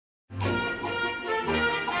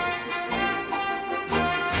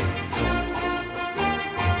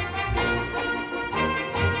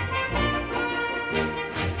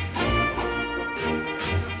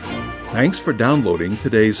Thanks for downloading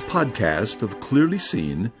today's podcast of Clearly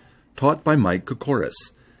Seen, taught by Mike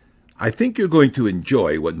Kokoris. I think you're going to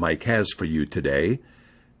enjoy what Mike has for you today.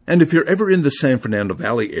 And if you're ever in the San Fernando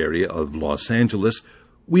Valley area of Los Angeles,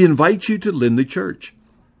 we invite you to Lindley Church.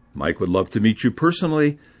 Mike would love to meet you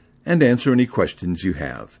personally and answer any questions you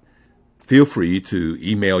have. Feel free to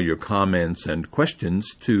email your comments and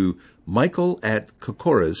questions to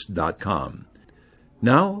michael@kokoris.com.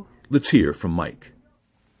 Now, let's hear from Mike.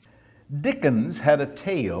 Dickens had a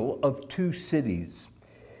tale of two cities.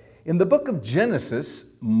 In the book of Genesis,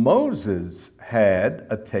 Moses had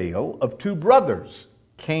a tale of two brothers,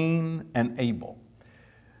 Cain and Abel.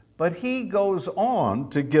 But he goes on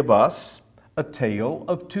to give us a tale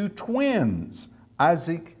of two twins,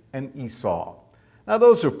 Isaac and Esau. Now,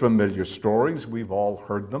 those are familiar stories. We've all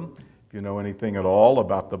heard them. If you know anything at all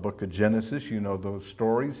about the book of Genesis, you know those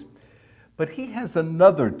stories. But he has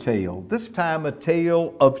another tale, this time a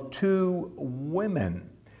tale of two women,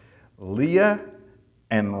 Leah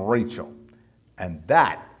and Rachel. And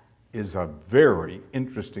that is a very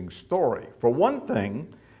interesting story. For one thing,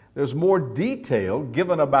 there's more detail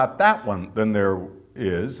given about that one than there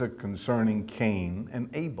is concerning Cain and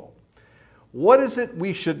Abel. What is it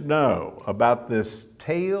we should know about this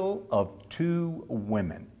tale of two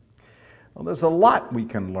women? Well, there's a lot we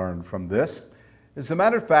can learn from this. As a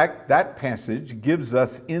matter of fact, that passage gives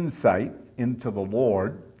us insight into the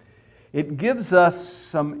Lord. It gives us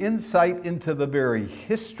some insight into the very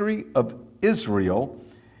history of Israel,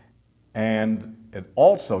 and it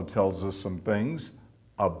also tells us some things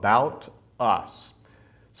about us.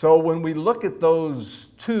 So when we look at those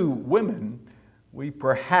two women, we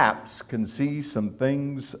perhaps can see some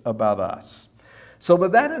things about us. So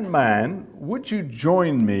with that in mind, would you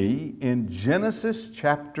join me in Genesis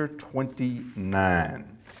chapter 29,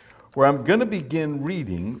 where I'm going to begin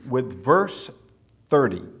reading with verse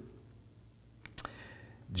 30.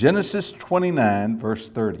 Genesis 29, verse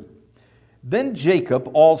 30. Then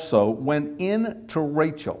Jacob also went in to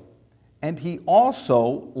Rachel, and he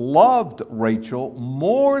also loved Rachel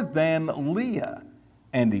more than Leah,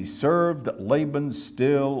 and he served Laban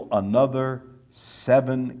still another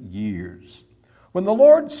 7 years. When the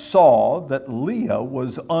Lord saw that Leah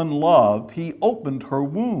was unloved, he opened her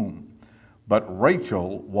womb, but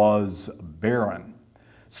Rachel was barren.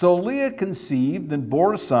 So Leah conceived and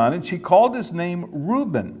bore a son, and she called his name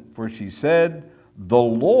Reuben, for she said, "The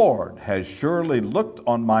Lord has surely looked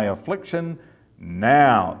on my affliction.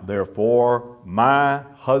 Now, therefore, my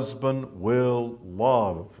husband will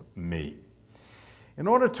love me." In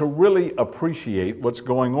order to really appreciate what's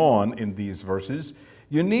going on in these verses,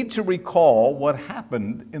 you need to recall what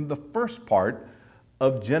happened in the first part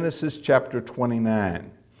of Genesis chapter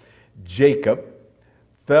 29. Jacob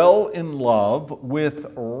fell in love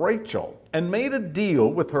with Rachel and made a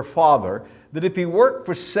deal with her father that if he worked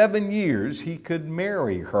for 7 years, he could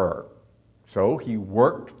marry her. So he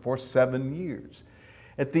worked for 7 years.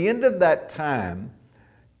 At the end of that time,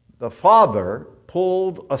 the father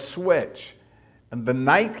pulled a switch, and the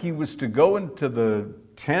night he was to go into the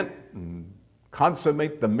tent and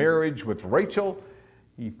consummate the marriage with Rachel,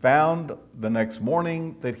 he found the next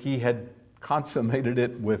morning that he had consummated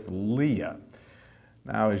it with Leah.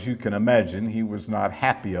 Now, as you can imagine, he was not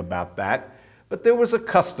happy about that, but there was a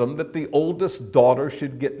custom that the oldest daughter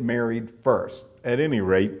should get married first. At any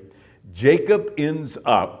rate, Jacob ends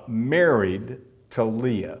up married to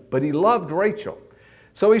Leah, but he loved Rachel.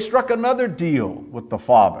 So he struck another deal with the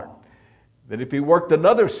father, that if he worked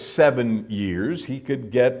another 7 years, he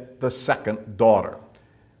could get the second daughter.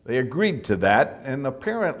 They agreed to that, and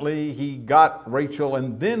apparently he got Rachel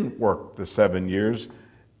and then worked the 7 years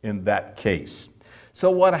in that case.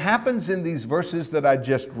 So what happens in these verses that I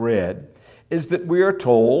just read is that we are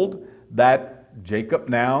told that Jacob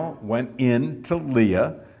now went in to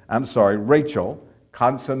Rachel,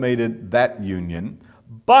 consummated that union.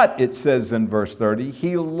 But it says in verse 30,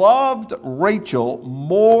 he loved Rachel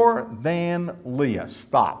more than Leah.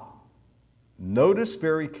 Stop. Notice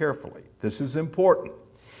very carefully. This is important.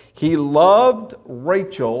 He loved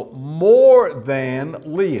Rachel more than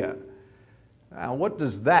Leah. Now, what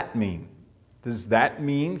does that mean? Does that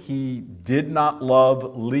mean he did not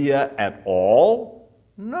love Leah at all?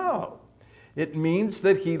 No. It means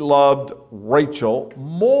that he loved Rachel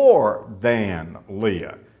more than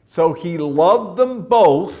Leah. So he loved them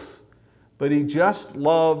both, but he just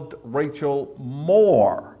loved Rachel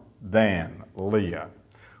more than Leah,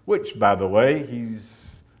 which, by the way,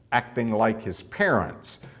 he's acting like his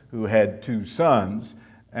parents who had 2 sons,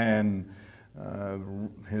 and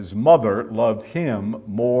his mother loved him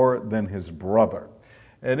more than his brother.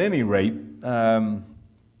 At any rate,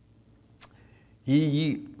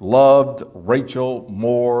 He loved Rachel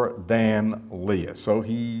more than Leah. So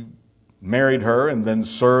he married her and then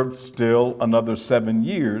served still another 7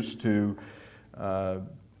 years to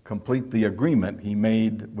complete the agreement he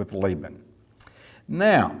made with Laban.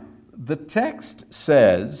 Now, the text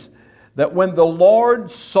says that when the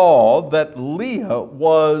Lord saw that Leah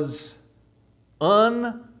was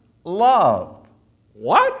unloved.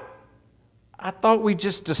 What? I thought we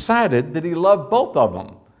just decided that he loved both of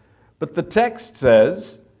them. But the text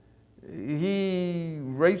says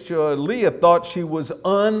Leah thought she was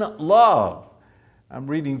unloved. I'm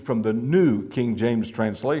reading from the New King James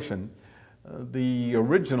translation. The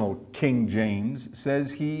original King James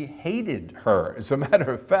says he hated her. As a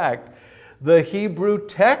matter of fact, the Hebrew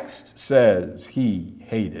text says he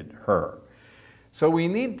hated her. So we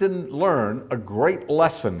need to learn a great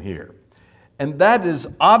lesson here. And that is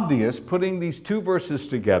obvious, putting these two verses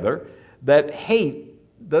together, that hate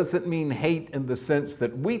doesn't mean hate in the sense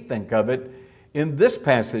that we think of it. In this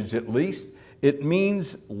passage, at least, it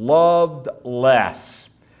means loved less.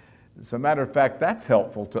 As a matter of fact, that's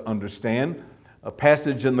helpful to understand. A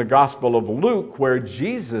passage in the Gospel of Luke where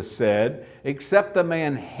Jesus said, "Except a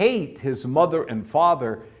man hate his mother and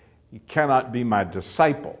father, he cannot be my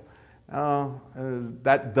disciple."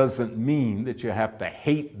 That doesn't mean that you have to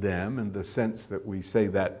hate them in the sense that we say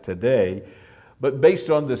that today. But based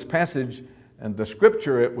on this passage and the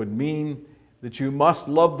scripture, it would mean that you must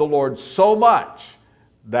love the Lord so much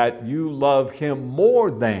that you love Him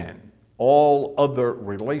more than all other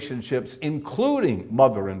relationships, including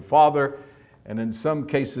mother and father. And in some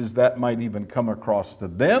cases, that might even come across to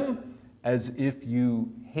them as if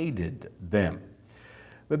you hated them.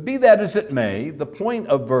 But be that as it may, the point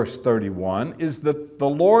of verse 31 is that the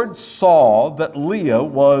Lord saw that Leah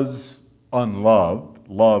was unloved,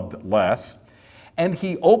 loved less, and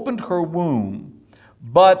He opened her womb,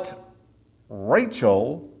 but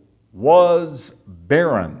Rachel was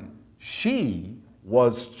barren. She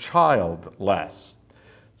was childless.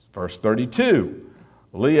 Verse 32,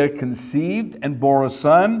 Leah conceived and bore a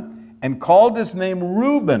son and called his name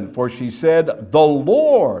Reuben, for she said, "The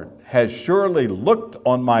Lord has surely looked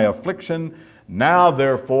on my affliction. Now,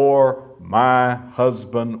 therefore, my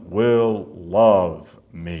husband will love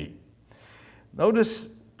me." Notice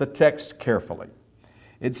the text carefully.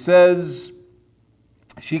 It says,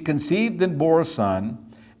 she conceived and bore a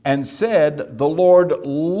son and said, "The Lord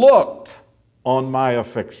looked on my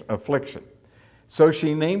affliction." So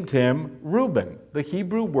she named him Reuben. The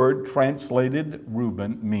Hebrew word translated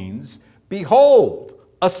Reuben means, "Behold,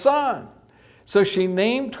 a son." So she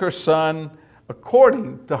named her son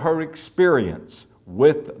according to her experience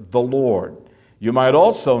with the Lord. You might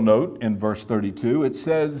also note in verse 32, it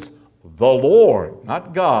says, "The Lord,"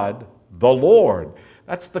 not God, "the Lord."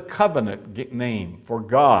 That's the covenant name for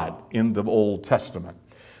God in the Old Testament.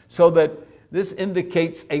 So that this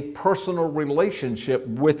indicates a personal relationship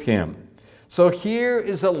with Him. So here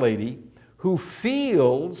is a lady who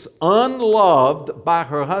feels unloved by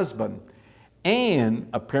her husband. And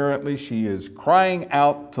apparently she is crying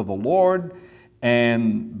out to the Lord,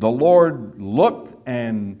 and the Lord looked,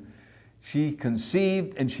 and she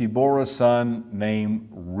conceived, and she bore a son named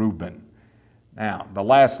Reuben. Now, the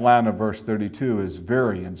last line of verse 32 is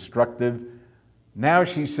very instructive. Now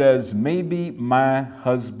she says, "Maybe my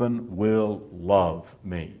husband will love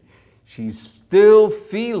me." She's still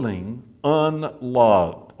feeling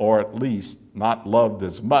unloved, or at least not loved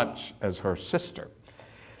as much as her sister.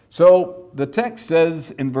 So the text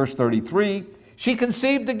says in verse 33, she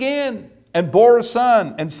conceived again and bore a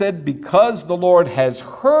son and said, "Because the Lord has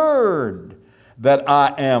heard that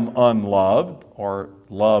I am unloved," or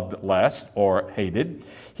loved less, or hated,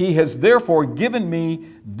 "He has therefore given me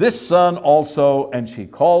this son also," and she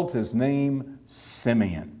called his name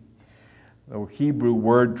Simeon. The Hebrew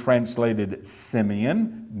word translated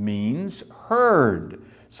Simeon means heard.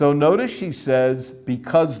 So notice she says,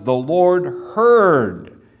 "Because the Lord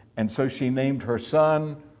heard." And so she named her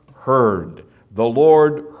son Heard. The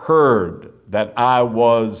Lord heard that I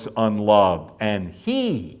was unloved, and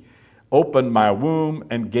He opened my womb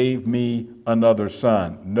and gave me another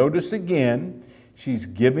son. Notice again, she's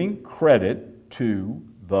giving credit to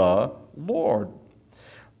the Lord.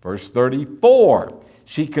 Verse 34,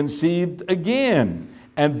 she conceived again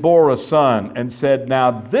and bore a son and said,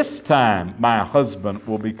 "Now this time my husband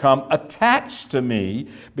will become attached to me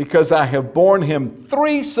because I have borne him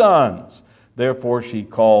 3 sons. Therefore she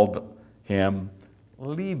called him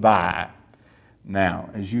Levi." Now,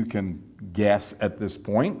 as you can guess at this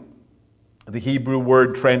point, the Hebrew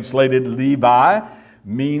word translated Levi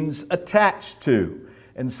means attached to.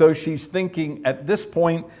 And so she's thinking at this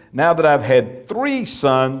point, now that I've had 3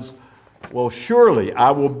 sons, well, surely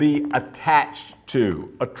I will be attached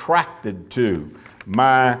to, attracted to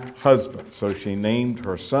my husband. So she named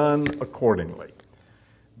her son accordingly.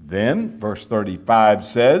 Then, verse 35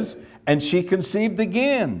 says, and she conceived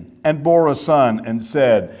again and bore a son and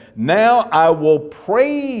said, now I will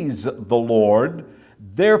praise the Lord.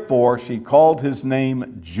 Therefore she called his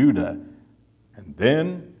name Judah. And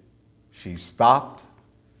then she stopped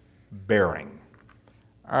bearing.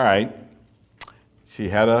 All right. She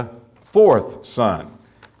had a fourth son.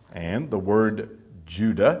 And the word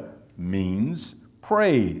Judah means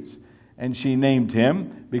praise. And she named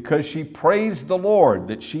him because she praised the Lord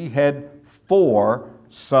that she had 4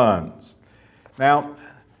 sons. Now,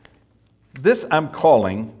 this I'm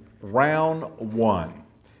calling round 1.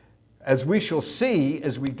 As we shall see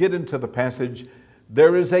as we get into the passage,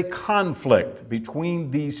 there is a conflict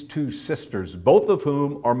between these 2 sisters, both of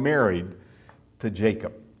whom are married to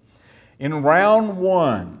Jacob. In round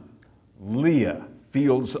 1, Leah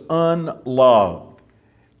feels unloved,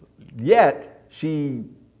 yet she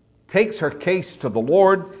takes her case to the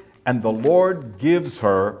Lord, and the Lord gives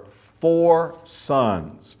her 4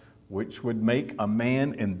 sons, which would make a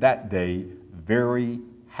man in that day very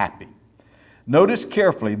happy. Notice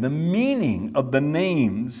carefully the meaning of the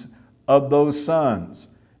names of those sons.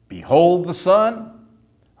 Behold the Son,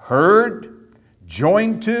 heard,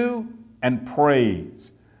 joined to, and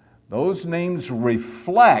praise. Those names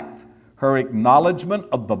reflect her acknowledgement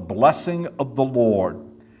of the blessing of the Lord.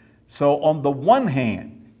 So on the one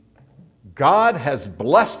hand, God has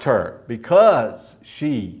blessed her because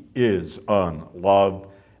she is unloved.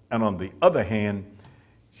 And on the other hand,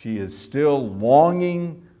 she is still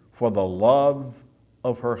longing for the love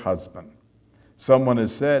of her husband. Someone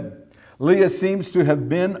has said, Leah seems to have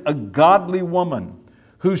been a godly woman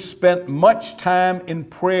who spent much time in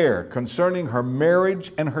prayer concerning her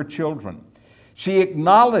marriage and her children. She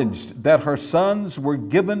acknowledged that her sons were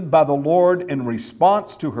given by the Lord in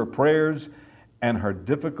response to her prayers and her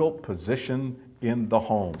difficult position in the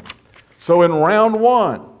home. So in round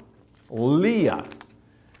 1, Leah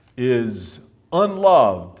is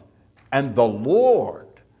unloved, and the Lord,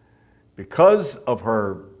 because of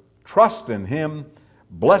her trust in him,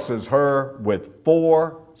 blesses her with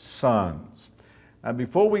 4 sons. Now,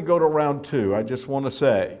 before we go to round 2, I just want to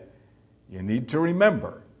say, you need to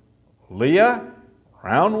remember, Leah,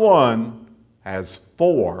 round 1, has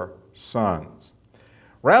 4 sons.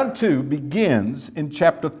 Round 2 begins in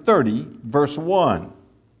chapter 30, verse 1,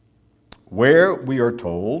 where we are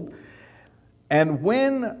told, and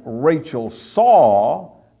when Rachel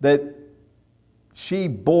saw that she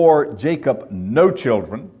bore Jacob no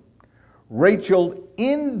children, Rachel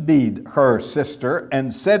envied her sister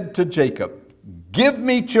and said to Jacob, give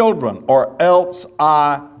me children or else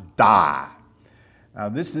I die. Now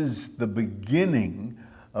this is the beginning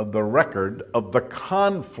of the record of the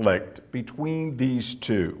conflict between these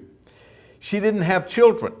 2. She didn't have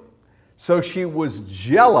children, so she was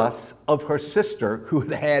jealous of her sister who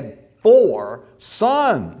had 4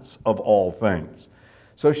 sons of all things.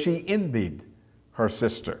 So she envied her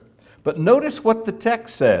sister. But notice what the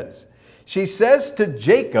text says. She says to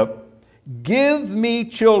Jacob, give me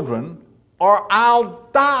children or I'll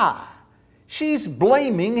die. She's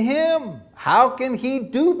blaming him. How can he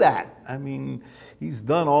do that? I mean, he's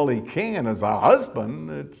done all he can as a husband.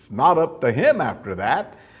 It's not up to him after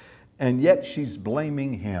that. And yet she's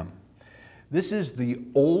blaming him. This is the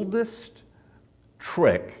oldest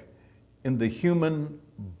trick in the human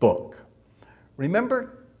book.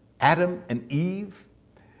 Remember Adam and Eve?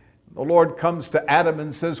 The Lord comes to Adam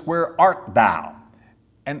and says, where art thou?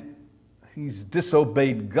 And he's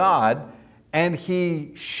disobeyed God, and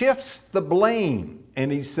he shifts the blame.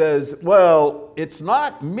 And he says, well, it's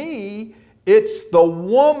not me, it's the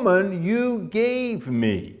woman you gave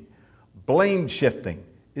me. Blame shifting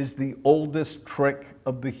is the oldest trick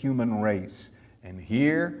of the human race. And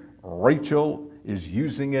here, Rachel is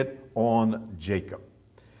using it on Jacob.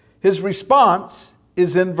 His response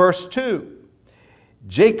is in verse 2.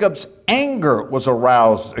 Jacob's anger was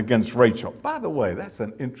aroused against Rachel. By the way, that's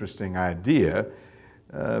an interesting idea.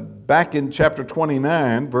 Back in chapter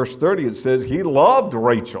 29, verse 30, it says, he loved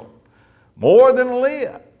Rachel more than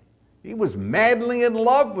Leah. He was madly in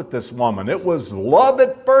love with this woman. It was love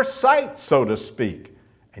at first sight, so to speak.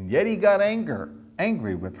 And yet he got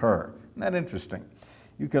angry with her. Isn't that interesting?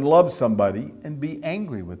 You can love somebody and be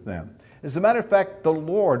angry with them. As a matter of fact, the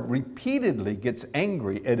Lord repeatedly gets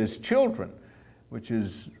angry at his children, which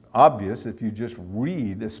is obvious if you just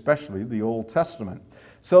read, especially the Old Testament.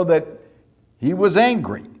 So that he was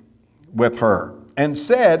angry with her and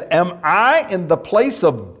said, am I in the place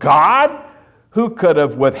of God who could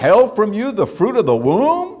have withheld from you the fruit of the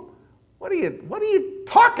womb? What are you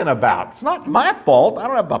talking about? It's not my fault. I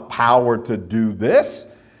don't have the power to do this.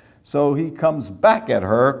 So he comes back at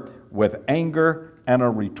her with anger and a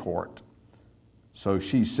retort. So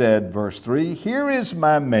she said, verse 3, "Here is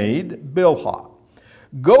my maid, Bilhah.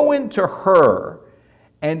 Go into her,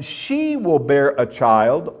 and she will bear a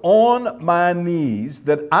child on my knees,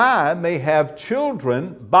 that I may have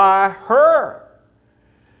children by her."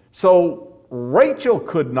 So Rachel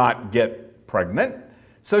could not get pregnant.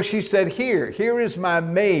 So she said, here is my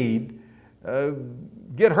maid,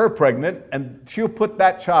 get her pregnant, and she'll put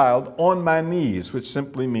that child on my knees, which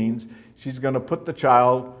simply means she's going to put the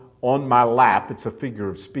child on my lap. It's a figure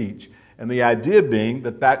of speech. And the idea being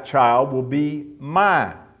that that child will be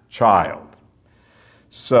my child.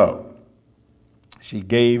 So she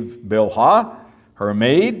gave Bilhah, her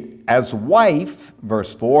maid, as wife,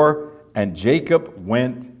 verse 4, and Jacob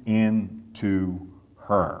went in to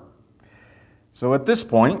her. So at this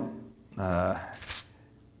point,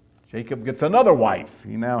 Jacob gets another wife.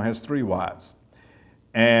 He now has 3 wives.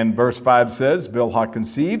 And verse 5 says, Bilhah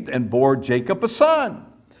conceived and bore Jacob a son.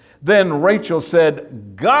 Then Rachel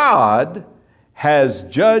said, "God has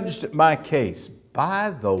judged my case."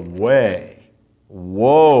 By the way,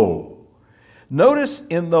 whoa. Notice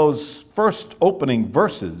in those first opening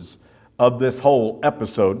verses of this whole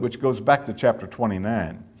episode, which goes back to chapter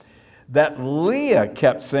 29, that Leah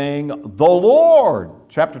kept saying, "The Lord,"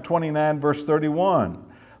 chapter 29, verse 31.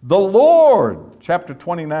 "The Lord," chapter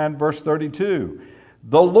 29, verse 32.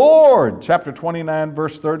 "The Lord," chapter 29,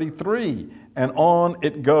 verse 33. And on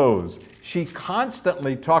it goes. She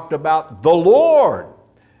constantly talked about the Lord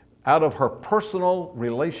out of her personal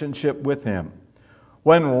relationship with him.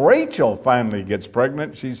 When Rachel finally gets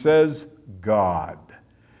pregnant, she says, God.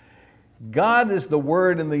 God is the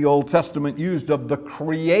word in the Old Testament used of the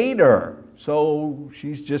Creator. So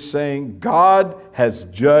she's just saying, God has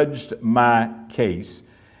judged my case,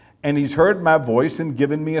 and he's heard my voice and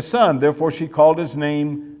given me a son. Therefore she called his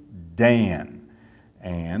name Dan.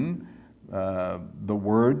 And the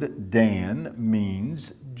word Dan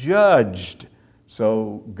means judged.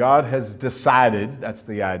 So God has decided, that's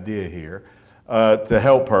the idea here, to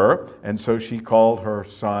help her. And so she called her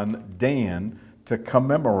son Dan to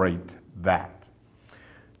commemorate that.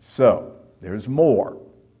 So there's more.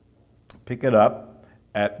 Pick it up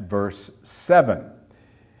at verse 7.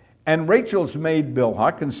 And Rachel's maid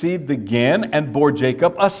Bilhah conceived again and bore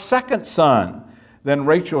Jacob a second son. Then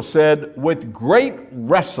Rachel said, "With great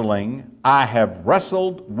wrestling I have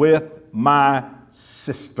wrestled with my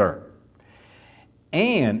sister,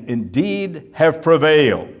 and indeed have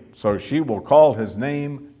prevailed." So she will call his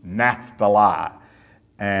name Naphtali.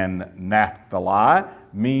 And Naphtali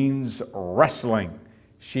means wrestling.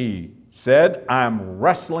 She said, "I'm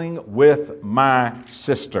wrestling with my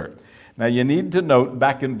sister." Now you need to note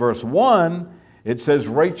back in verse 1, it says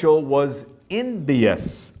Rachel was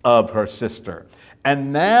envious of her sister.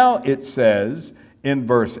 And now it says in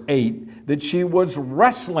verse 8 that she was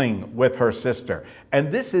wrestling with her sister.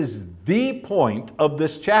 And this is the point of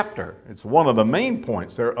this chapter. It's one of the main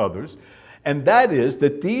points. There are others. And that is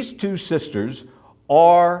that these two sisters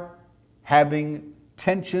are having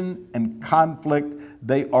tension and conflict.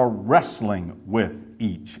 They are wrestling with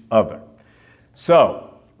each other.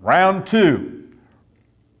 So, round 2,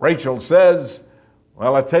 Rachel says,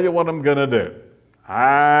 "Well, I tell you what I'm going to do.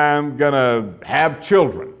 I'm going to have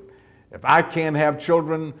children. If I can't have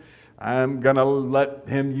children, I'm going to let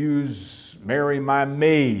him marry my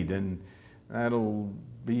maid, and that'll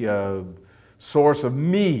be a source of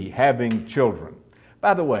me having children."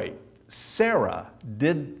 By the way, Sarah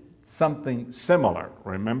did something similar.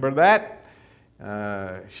 Remember that?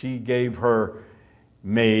 She gave her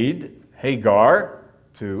maid, Hagar,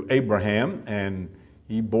 to Abraham, and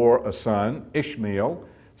he bore a son, Ishmael.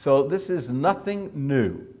 So this is nothing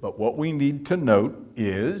new, but what we need to note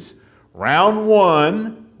is round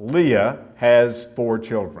 1, Leah has 4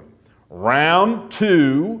 children. Round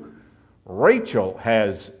 2, Rachel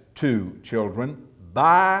has 2 children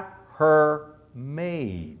by her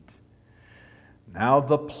maid. Now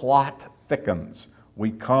the plot thickens. We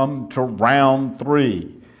come to round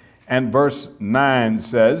 3. And verse 9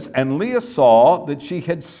 says, "And Leah saw that she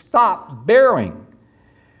had stopped bearing."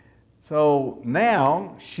 So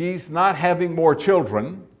now she's not having more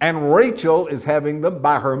children, and Rachel is having them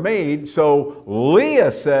by her maid. So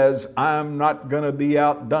Leah says, "I'm not going to be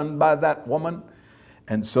outdone by that woman."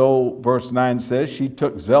 And so verse 9 says, she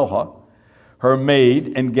took Zilpah, her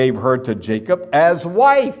maid, and gave her to Jacob as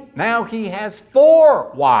wife. Now he has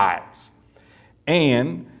 4 wives.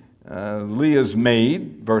 And Leah's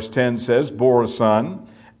maid, verse 10 says, bore a son.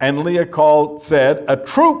 And Leah said, "A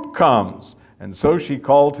troop comes." And so she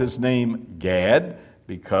called his name Gad,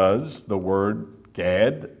 because the word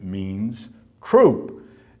Gad means croup.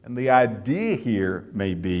 And the idea here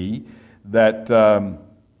may be that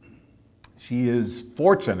she is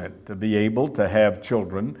fortunate to be able to have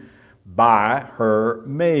children by her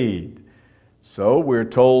maid. So we're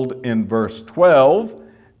told in verse 12,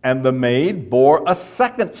 and the maid bore a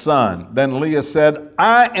second son. Then Leah said,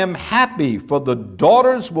 I am happy, for the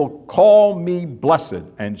daughters will call me blessed.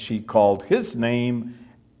 And she called his name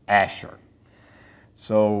Asher.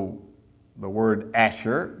 So the word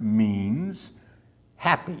Asher means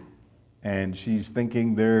happy. And she's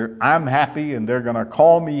thinking I'm happy and they're going to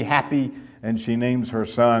call me happy. And she names her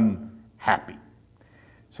son Happy.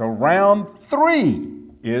 So round 3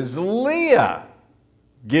 is Leah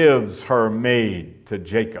gives her maid to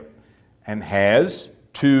Jacob and has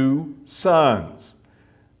 2 sons.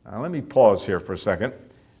 Now let me pause here for a second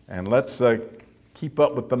and let's keep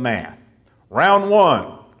up with the math. Round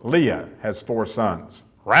 1, Leah has 4 sons.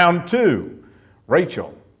 Round 2,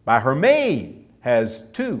 Rachel, by her maid, has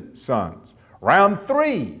 2 sons. Round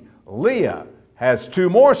 3, Leah has 2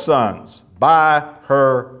 more sons by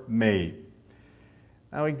her maid.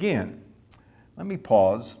 Now again, let me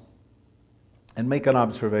pause and make an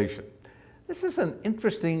observation. This is an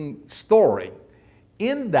interesting story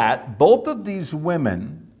in that both of these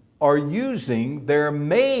women are using their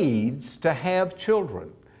maids to have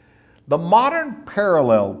children. The modern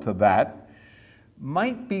parallel to that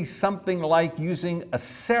might be something like using a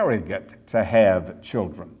surrogate to have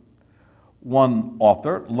children. One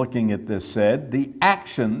author looking at this said, the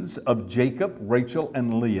actions of Jacob, Rachel,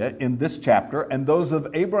 and Leah in this chapter and those of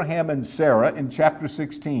Abraham and Sarah in chapter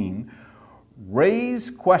 16 raise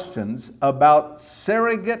questions about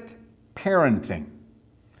surrogate parenting.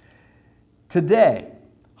 Today,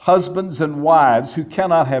 husbands and wives who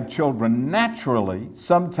cannot have children naturally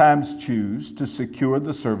sometimes choose to secure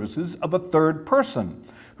the services of a third person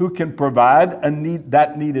who can provide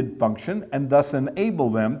that needed function and thus enable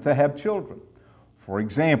them to have children. For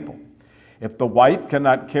example, if the wife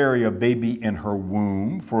cannot carry a baby in her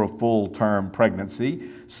womb for a full-term pregnancy,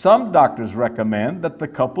 some doctors recommend that the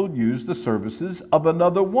couple use the services of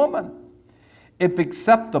another woman. If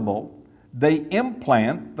acceptable, they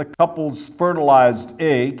implant the couple's fertilized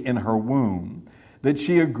egg in her womb that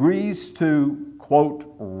she agrees to,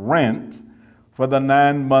 quote, rent for the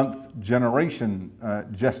 9-month gestation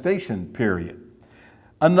period.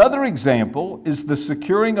 Another example is the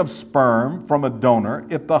securing of sperm from a donor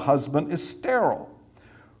if the husband is sterile.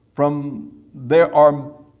 There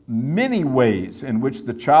are many ways in which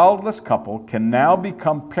the childless couple can now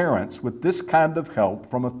become parents with this kind of help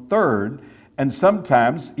from a third and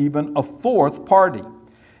sometimes even a fourth party.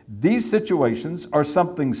 These situations are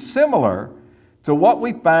something similar to what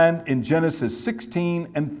we find in Genesis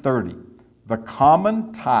 16 and 30. The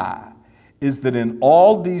common tie is that in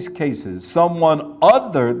all these cases, someone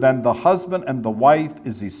other than the husband and the wife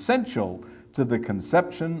is essential to the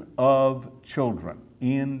conception of children.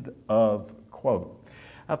 End of quote.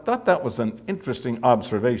 I thought that was an interesting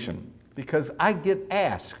observation because I get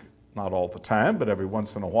asked, not all the time, but every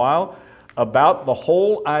once in a while, about the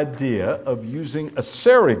whole idea of using a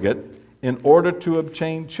surrogate in order to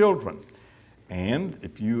obtain children. And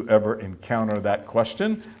if you ever encounter that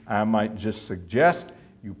question, I might just suggest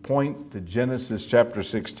you point to Genesis chapter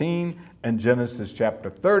 16 and Genesis chapter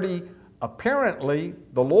 30. Apparently,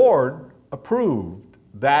 the Lord approved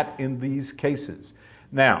that in these cases.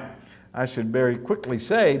 Now, I should very quickly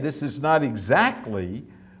say this is not exactly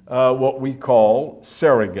what we call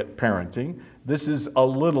surrogate parenting. This is a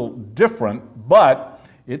little different, but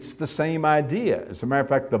it's the same idea. As a matter of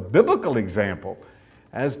fact, the biblical example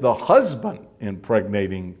has the husband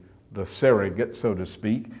impregnating the surrogate, so to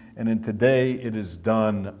speak, and in today it is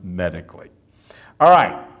done medically. All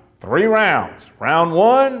right, 3 rounds. Round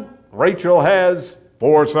 1, Rachel has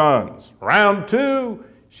 4 sons. Round 2,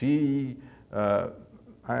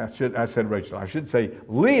 I said Rachel. I should say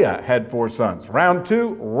Leah had 4 sons. Round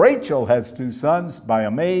 2, Rachel has 2 sons by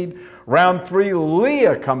a maid. Round 3,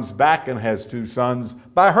 Leah comes back and has 2 sons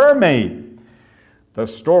by her maid. The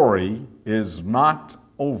story is not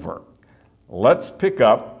over. Let's pick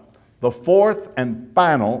up the 4th and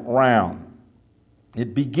final round.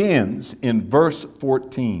 It begins in verse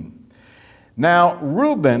 14. Now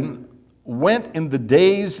Reuben went in the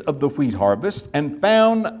days of the wheat harvest and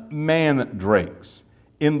found mandrakes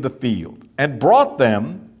in the field and brought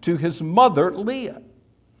them to his mother Leah.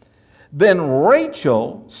 Then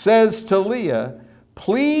Rachel says to Leah,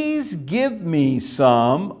 "Please give me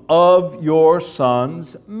some of your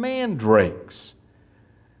son's mandrakes."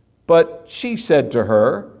 But she said to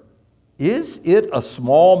her, "Is it a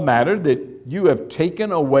small matter that you have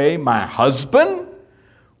taken away my husband?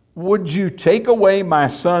 Would you take away my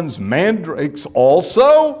son's mandrakes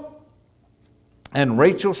also? And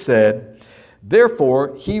Rachel said,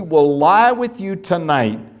 therefore he will lie with you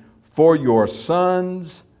tonight for your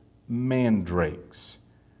son's mandrakes.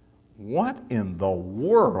 What in the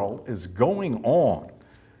world is going on?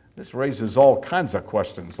 This raises all kinds of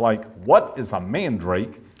questions, like what is a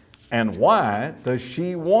mandrake and why does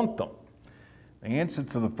she want them? The answer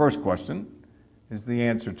to the first question is the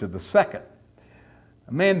answer to the second.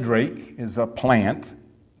 A mandrake is a plant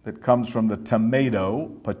that comes from the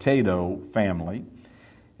potato family.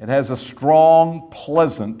 It has a strong,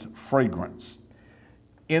 pleasant fragrance.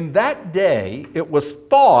 In that day, it was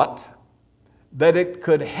thought that it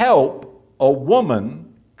could help a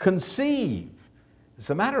woman conceive. As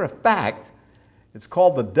a matter of fact, it's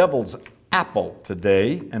called the devil's apple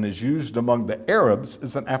today and is used among the Arabs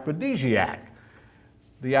as an aphrodisiac.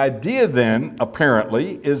 The idea then,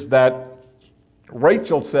 apparently, is that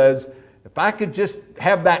Rachel says, if I could just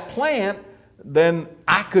have that plant, then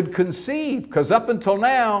I could conceive, because up until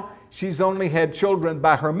now, she's only had children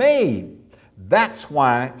by her maid. That's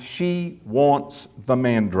why she wants the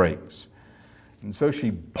mandrakes. And so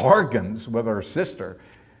she bargains with her sister.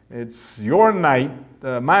 It's your night,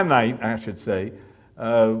 my night, I should say,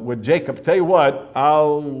 with Jacob. Tell you what,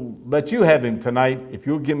 I'll let you have him tonight if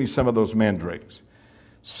you'll give me some of those mandrakes.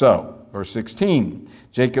 So, verse 16,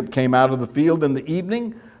 Jacob came out of the field in the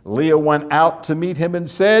evening. Leah went out to meet him and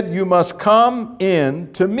said, you must come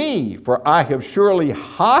in to me, for I have surely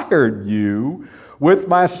hired you with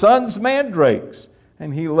my son's mandrakes.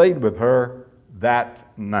 And he laid with her that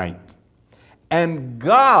night. And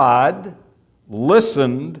God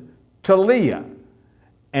listened to Leah,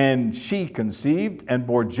 and she conceived and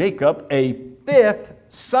bore Jacob a fifth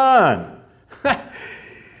son.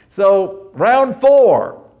 So, round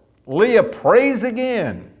 4, Leah prays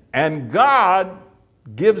again, and God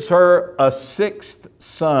gives her a sixth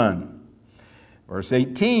son. Verse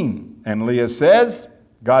 18, and Leah says,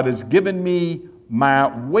 God has given me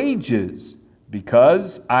my wages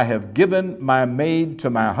because I have given my maid to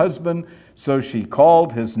my husband. So she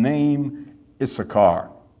called his name Issachar.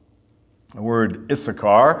 The word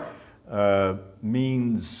Issachar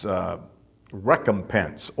means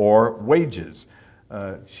recompense or wages.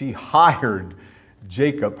 She hired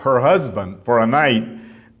Jacob, her husband, for a night,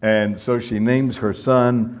 and so she names her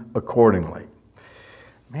son accordingly.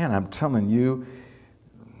 Man, I'm telling you,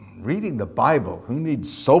 reading the Bible, who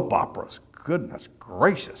needs soap operas? Goodness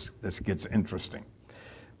gracious, this gets interesting.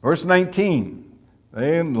 Verse 19,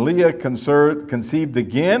 then Leah conceived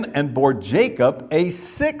again and bore Jacob a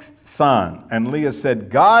sixth son. And Leah said,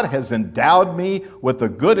 God has endowed me with a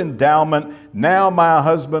good endowment. Now my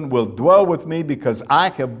husband will dwell with me because I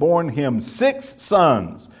have borne him 6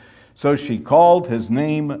 sons. So she called his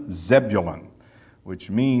name Zebulun, which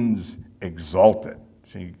means exalted.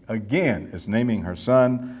 She again is naming her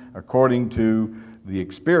son according to the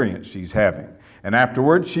experience she's having. And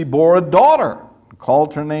afterwards she bore a daughter,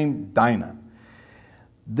 called her name Dinah.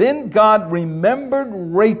 Then God remembered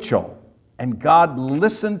Rachel, and God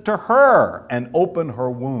listened to her and opened her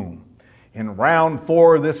womb. In round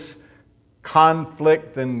 4, this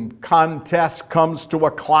conflict and contest comes to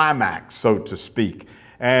a climax, so to speak.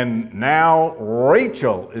 And now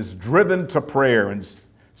Rachel is driven to prayer, and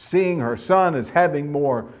seeing her son as having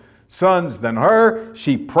more sons than her,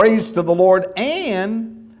 she prays to the Lord,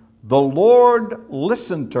 and the Lord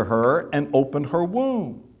listened to her and opened her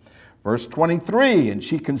womb. Verse 23, and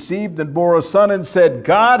she conceived and bore a son and said,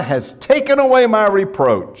 God has taken away my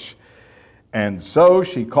reproach. And so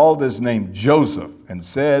she called his name Joseph and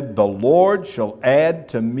said, the Lord shall add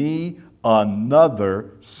to me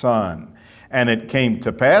another son. And it came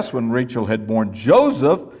to pass when Rachel had borne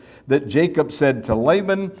Joseph that Jacob said to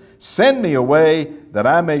Laban, send me away that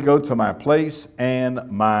I may go to my place and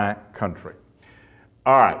my country.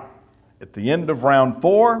 All right, at the end of round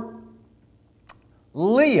 4,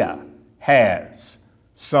 Leah has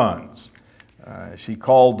sons. She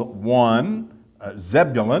called one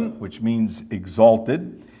Zebulun, which means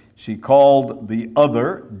exalted. She called the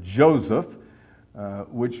other Joseph,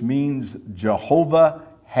 which means Jehovah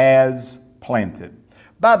has planted.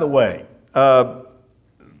 By the way,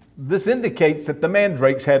 this indicates that the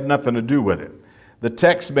mandrakes had nothing to do with it. The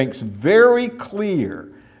text makes very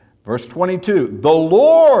clear, verse 22, the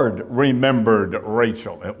Lord remembered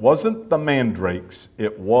Rachel. It wasn't the mandrakes,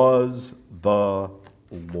 it was the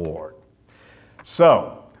Lord.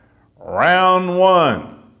 So, round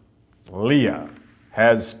 1, Leah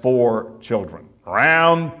has 4 children.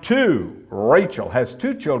 Round 2, Rachel has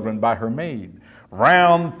 2 children by her maid.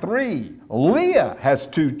 Round 3, Leah has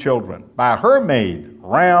 2 children by her maid.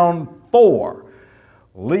 Round 4,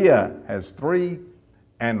 Leah has 3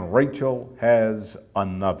 and Rachel has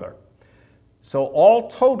another. So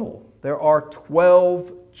all total, there are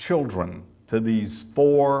 12 children to these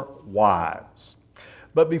 4 wives.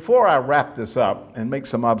 But before I wrap this up and make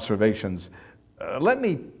some observations, let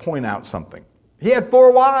me point out something. He had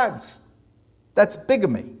 4 wives. That's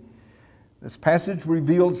bigamy. This passage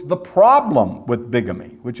reveals the problem with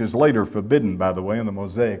bigamy, which is later forbidden, by the way, in the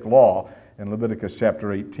Mosaic Law in Leviticus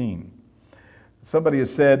chapter 18. Somebody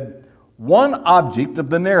has said, one object of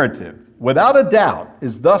the narrative, without a doubt,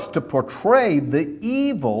 is thus to portray the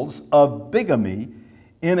evils of bigamy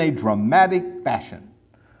in a dramatic fashion.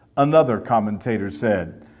 Another commentator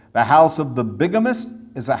said, the house of the bigamist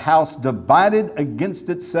is a house divided against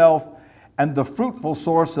itself and the fruitful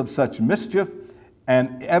source of such mischief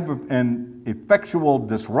and effectual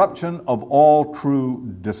disruption of all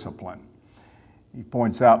true discipline. He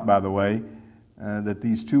points out, by the way, that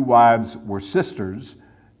these 2 wives were sisters,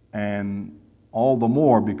 and all the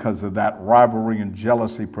more because of that rivalry and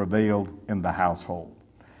jealousy prevailed in the household.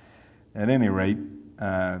 At any rate,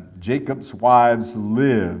 Jacob's wives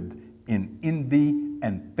lived in envy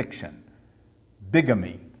and fiction.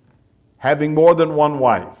 Bigamy, having more than one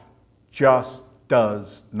wife, just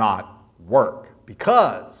does not work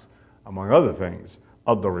because, among other things,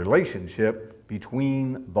 of the relationship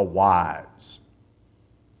between the wives.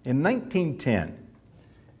 In 1910,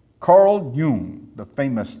 Carl Jung, the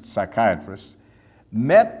famous psychiatrist,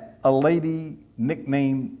 met a lady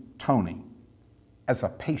nicknamed Tony as a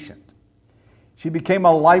patient. She became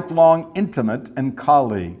a lifelong intimate and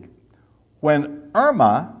colleague. When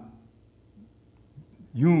Irma,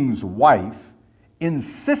 Jung's wife,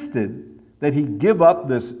 insisted that he give up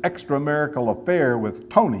this extramarital affair with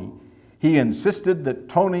Tony, he insisted that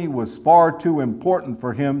Tony was far too important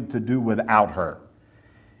for him to do without her.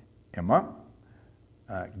 Emma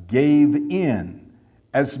gave in,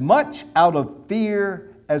 as much out of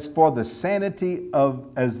fear as for the sanity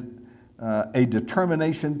as a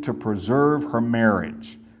determination to preserve her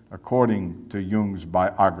marriage, according to Jung's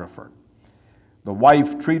biographer. The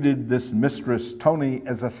wife treated this mistress Tony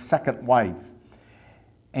as a second wife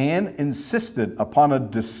and insisted upon a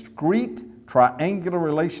discreet triangular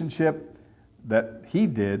relationship that he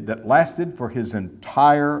did that lasted for his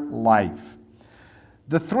entire life.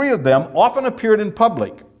 The 3 of them often appeared in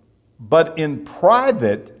public, but in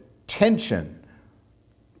private, tension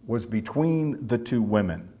was between the 2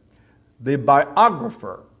 women. The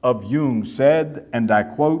biographer of Jung said, and I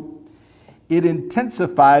quote, "It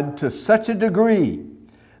intensified to such a degree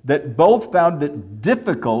that both found it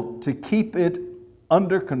difficult to keep it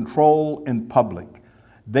under control in public.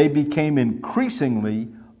 They became increasingly,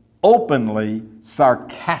 openly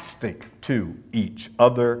sarcastic to each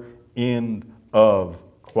other," end of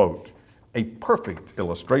quote. A perfect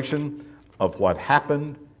illustration of what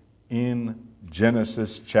happened in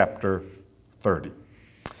Genesis chapter 30.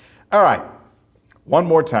 All right, one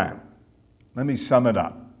more time. Let me sum it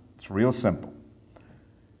up. It's real simple.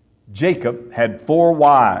 Jacob had 4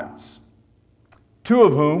 wives, 2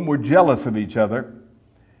 of whom were jealous of each other,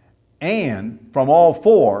 and from all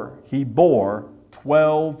 4, he bore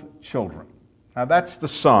 12 children. Now that's the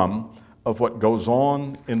sum of what goes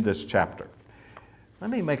on in this chapter. Let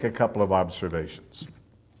me make a couple of observations.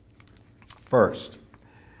 First,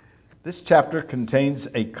 this chapter contains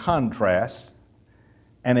a contrast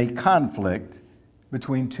and a conflict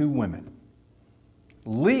between 2 women.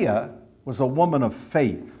 Leah was a woman of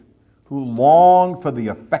faith who longed for the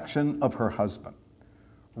affection of her husband.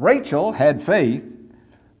 Rachel had faith,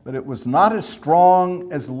 but it was not as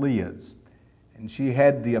strong as Leah's, and she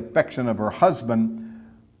had the affection of her husband,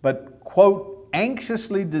 but, quote,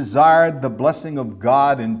 anxiously desired the blessing of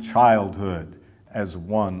God in childhood, as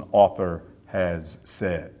one author has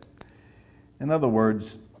said. In other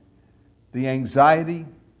words, the anxiety,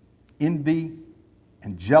 envy,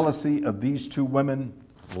 and jealousy of these 2 women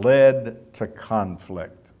led to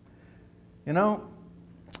conflict. You know,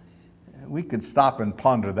 we could stop and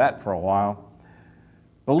ponder that for a while.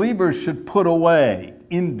 Believers should put away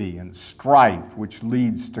envy and strife, which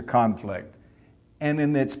leads to conflict, and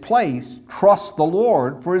in its place, trust the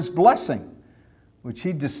Lord for His blessing, which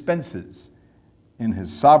He dispenses in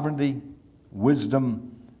His sovereignty,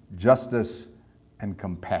 wisdom, justice, and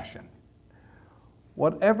compassion.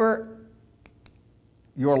 Whatever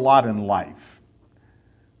your lot in life,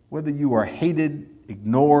 whether you are hated,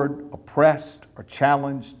 ignored, oppressed, or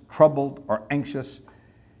challenged, troubled, or anxious,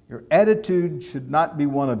 your attitude should not be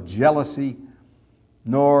one of jealousy,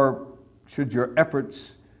 nor should your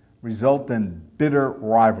efforts result in bitter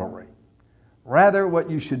rivalry. Rather, what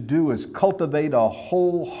you should do is cultivate a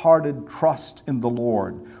wholehearted trust in the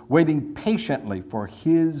Lord, waiting patiently for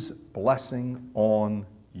His blessing on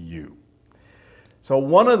you. So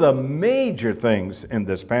one of the major things in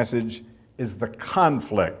this passage is the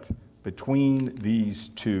conflict between these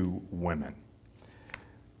two women.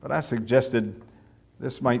 But I suggested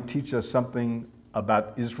this might teach us something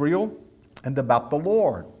about Israel and about the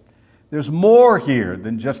Lord. There's more here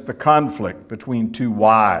than just the conflict between two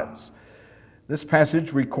wives. This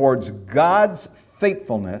passage records God's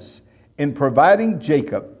faithfulness in providing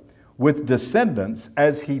Jacob with descendants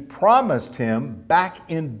as He promised him back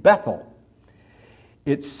in Bethel.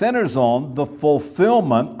 It centers on the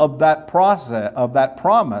fulfillment of that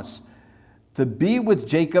promise to be with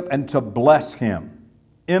Jacob and to bless him.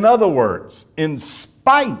 In other words, in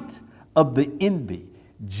spite of the envy,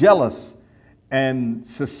 jealous, and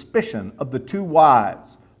suspicion of the two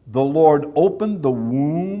wives, the Lord opened the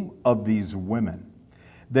womb of these women.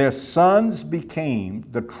 Their sons became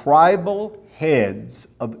the tribal heads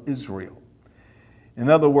of Israel. In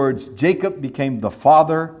other words, Jacob became the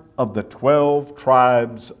father of the 12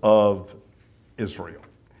 tribes of Israel.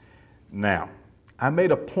 Now, I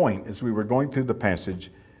made a point as we were going through the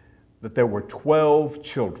passage that there were 12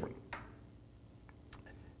 children.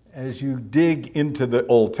 As you dig into the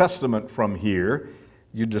Old Testament from here,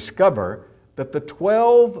 you discover that the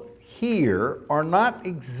 12 here are not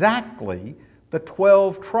exactly the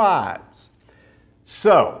 12 tribes.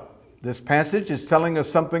 So, this passage is telling us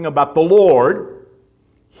something about the Lord.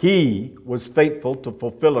 He was faithful to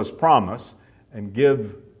fulfill His promise and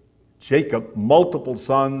give Jacob multiple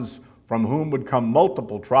sons from whom would come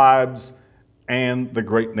multiple tribes and the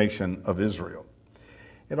great nation of Israel.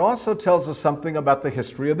 It also tells us something about the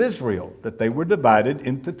history of Israel, that they were divided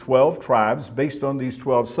into 12 tribes based on these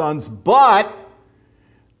 12 sons, but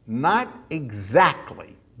not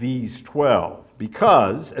exactly these 12,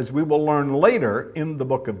 because, as we will learn later in the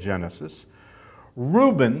book of Genesis,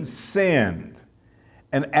 Reuben sinned.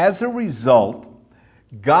 And as a result,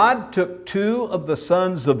 God took two of the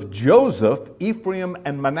sons of Joseph, Ephraim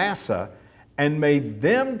and Manasseh, and made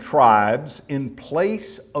them tribes in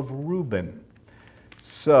place of Reuben.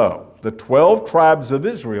 So, the 12 tribes of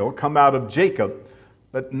Israel come out of Jacob,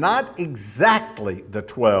 but not exactly the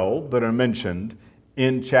 12 that are mentioned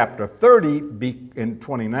in chapter 30 and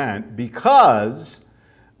 29, because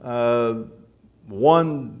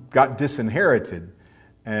one got disinherited,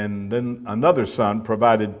 and then another son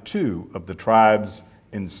provided two of the tribes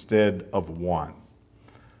instead of one.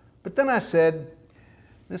 But then I said,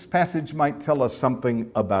 this passage might tell us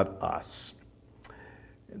something about us.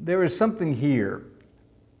 There is something here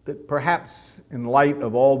that perhaps in light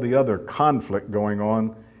of all the other conflict going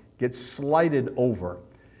on gets slighted over,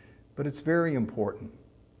 but it's very important.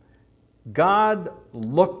 God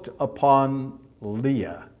looked upon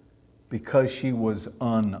Leah because she was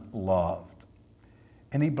unloved.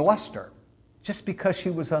 And He blessed her just because she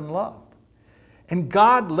was unloved. And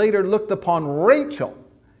God later looked upon Rachel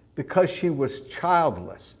because she was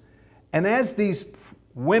childless. And as these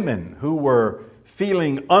women who were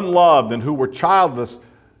feeling unloved and who were childless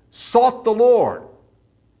sought the Lord,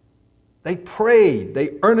 they prayed,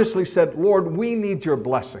 they earnestly said, Lord, we need your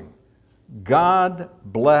blessing. God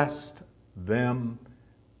blessed them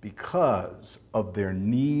because of their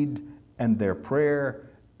need and their prayer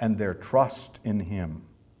and their trust in Him.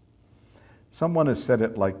 Someone has said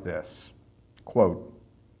it like this, quote,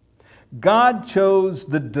 God chose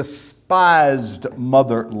the despised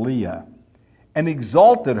mother Leah and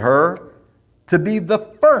exalted her to be the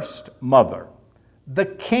first mother. The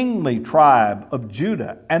kingly tribe of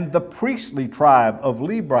Judah and the priestly tribe of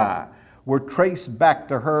Levi were traced back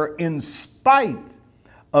to her in spite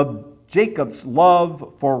of Jacob's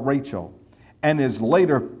love for Rachel and his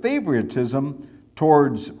later favoritism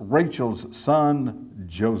towards Rachel's son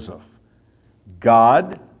Joseph.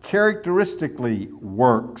 God characteristically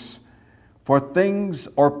works for things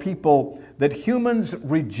or people that humans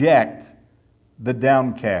reject: the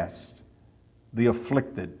downcast, the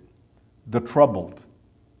afflicted, the troubled,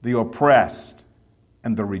 the oppressed,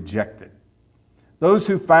 and the rejected. Those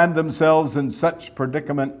who find themselves in such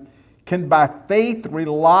predicament can by faith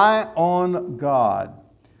rely on God,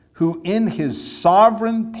 who in His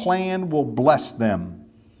sovereign plan will bless them.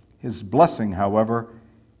 His blessing, however,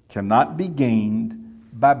 cannot be gained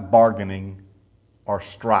by bargaining or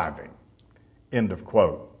striving. End of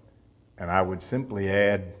quote. And I would simply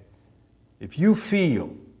add, if you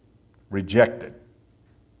feel rejected,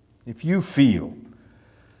 if you feel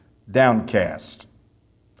downcast,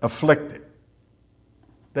 afflicted,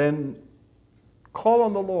 then call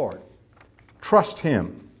on the Lord. Trust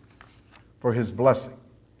Him for His blessing.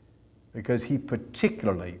 because he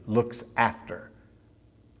particularly looks after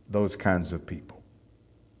those kinds of people.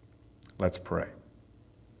 Let's pray.